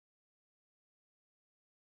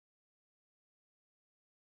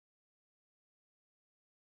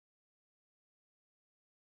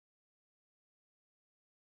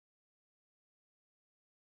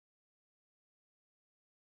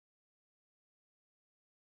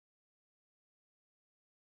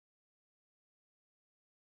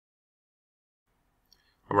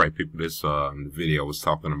Alright people, this video was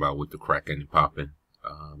talking about with the cracking and popping.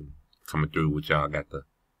 Coming through with y'all.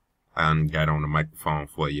 I got on the microphone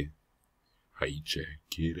for you. Hey, check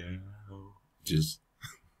it out. Just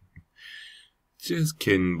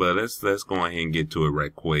kidding, but let's go ahead and get to it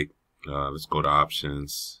right quick. Let's go to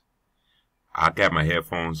options. I got my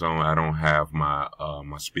headphones on. I don't have my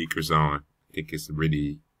my speakers on. I think it's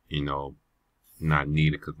really, not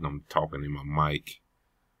needed because I'm talking in my mic.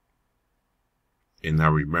 And I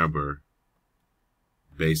remember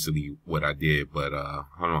basically what I did, but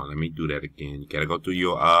hold on, let me do that again. You gotta go through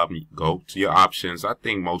your go to your options. I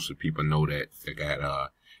think most of the people know that. They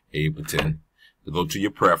got Ableton. Go to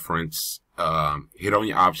your preference, hit on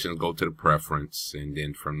your options, go to the preference, and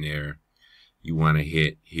then from there you want to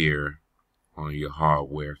hit here on your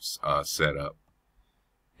hardware setup.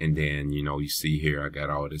 And then you see here I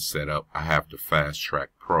got all this set up. I have the Fast Track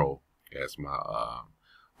Pro as my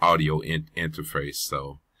audio interface.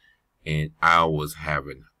 So, and I was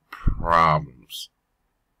having problems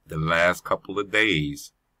the last couple of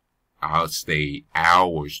days. I'll stay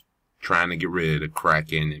hours trying to get rid of the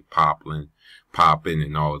cracking and popping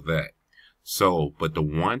and all of that. So, but the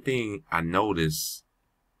one thing I noticed,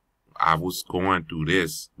 I was going through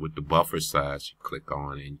this with the buffer size. You click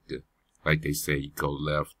on it and you could, like they say, you go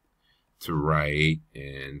left to right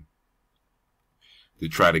and to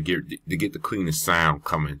try to get the cleanest sound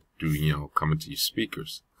coming through, coming to your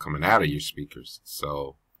speakers, coming out of your speakers.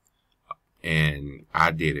 So, and I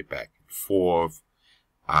did it back and forth.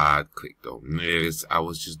 I clicked on this. I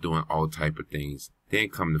was just doing all type of things. Then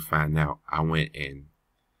come to find out, I went and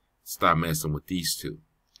started messing with these two.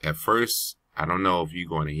 At first, I don't know if you're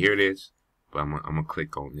going to hear this, but I'm gonna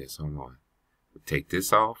click on this. Hold on. Take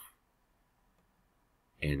this off.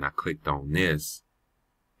 And I clicked on this.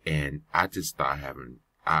 And I just started having,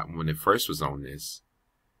 when it first was on this,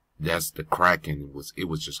 that's the cracking. It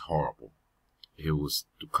was just horrible. It was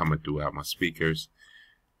coming throughout my speakers.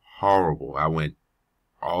 Horrible. I went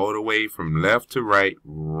all the way from left to right,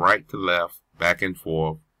 right to left, back and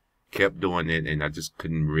forth, kept doing it, and I just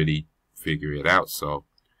couldn't really figure it out. So,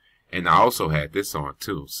 and I also had this on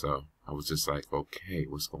too. So I was just like, okay,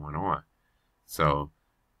 what's going on? So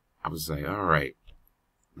I was like, all right,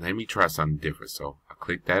 let me try something different. So I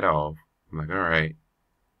clicked that off. I'm like, all right,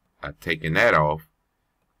 I've taken that off.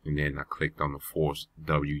 And then I clicked on the Force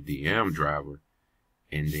WDM driver.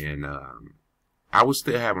 And then I was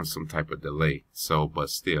still having some type of delay. So, but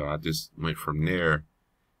still, I just went from there.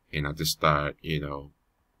 And I just started,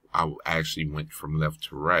 I actually went from left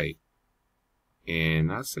to right.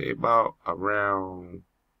 And I say about around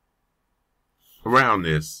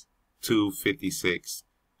this 256.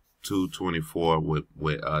 224 with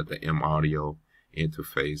the M audio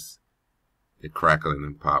interface. The crackling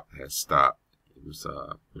and pop has stopped. It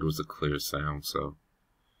was a clear sound. So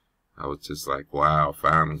I was just like, wow,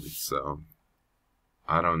 finally. So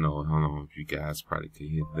I don't know how long if you guys probably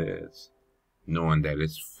could hear this, knowing that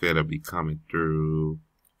it's finna be coming through.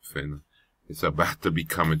 It's about to be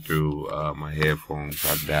coming through my headphones.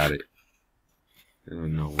 I doubt it. I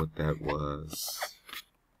don't know what that was.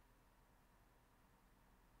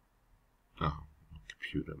 Oh, my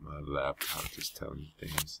computer, my laptop, just telling me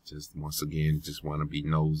things. Just once again, just want to be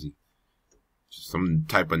nosy. Just some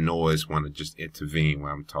type of noise, want to just intervene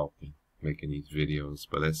while I'm talking, making these videos.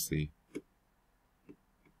 But let's see.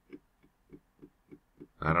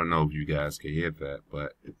 I don't know if you guys can hear that,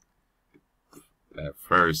 but at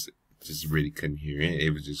first, just really couldn't hear it.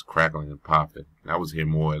 It was just crackling and popping. I was hearing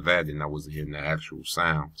more of that than I was hearing the actual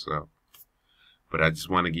sound. So, but I just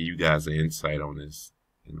want to give you guys an insight on this.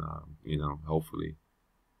 And, hopefully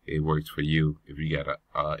it works for you if you got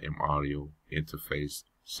a M audio interface.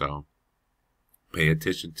 So pay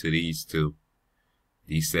attention to these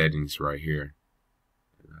settings right here.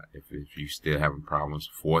 If you still having problems,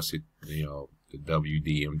 force it, the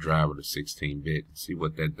WDM driver to 16-bit and see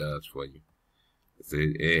what that does for you.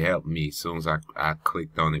 It helped me. As soon as I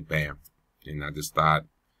clicked on it, bam, and I just started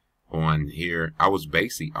on here. I was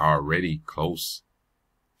basically already close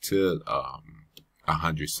to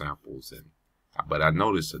 100 samples, but I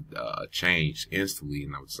noticed a change instantly,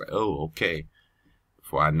 and I was like, oh, okay.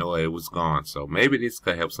 Before I know it was gone. So maybe this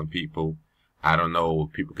could help some people. I don't know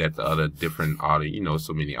if people got the other different audio,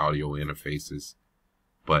 so many audio interfaces,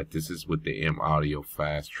 but this is with the M Audio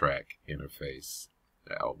Fast Track interface,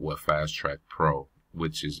 with Fast Track Pro,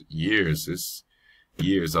 which is it's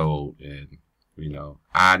years old, and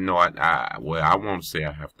I know I won't say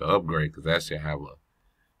I have to upgrade, because actually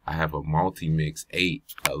I have a multi-mix 8,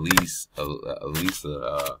 Alessa,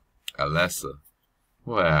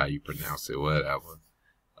 well, how you pronounce it, whatever,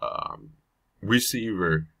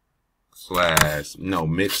 receiver slash no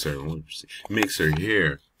mixer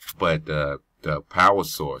here, but the power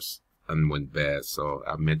source went bad, so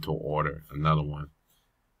I meant to order another one,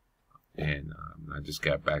 and I just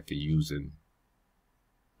got back to using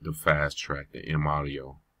the fast track, the M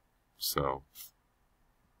audio. So,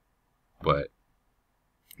 but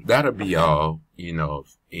that'll be all. You know,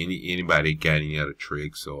 if anybody got any other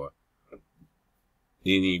tricks or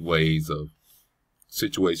any ways of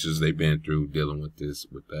situations they've been through dealing with this,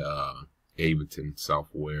 with the Ableton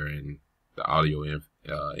software and the audio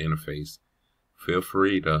interface, feel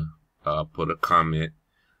free to put a comment,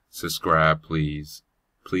 subscribe, please.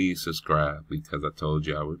 Please subscribe, because I told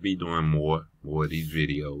you I would be doing more of these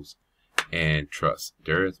videos. And trust,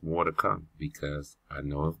 there is more to come, because I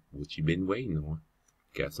know what you've been waiting on.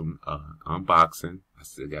 Got some unboxing. I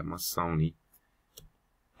still got my Sony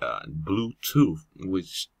Bluetooth,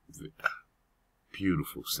 which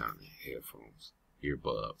beautiful sounding headphones,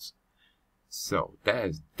 earbuds. So that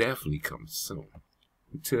is definitely coming soon.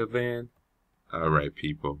 Until then, alright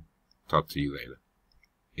people, talk to you later.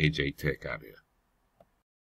 AJ Tech out here.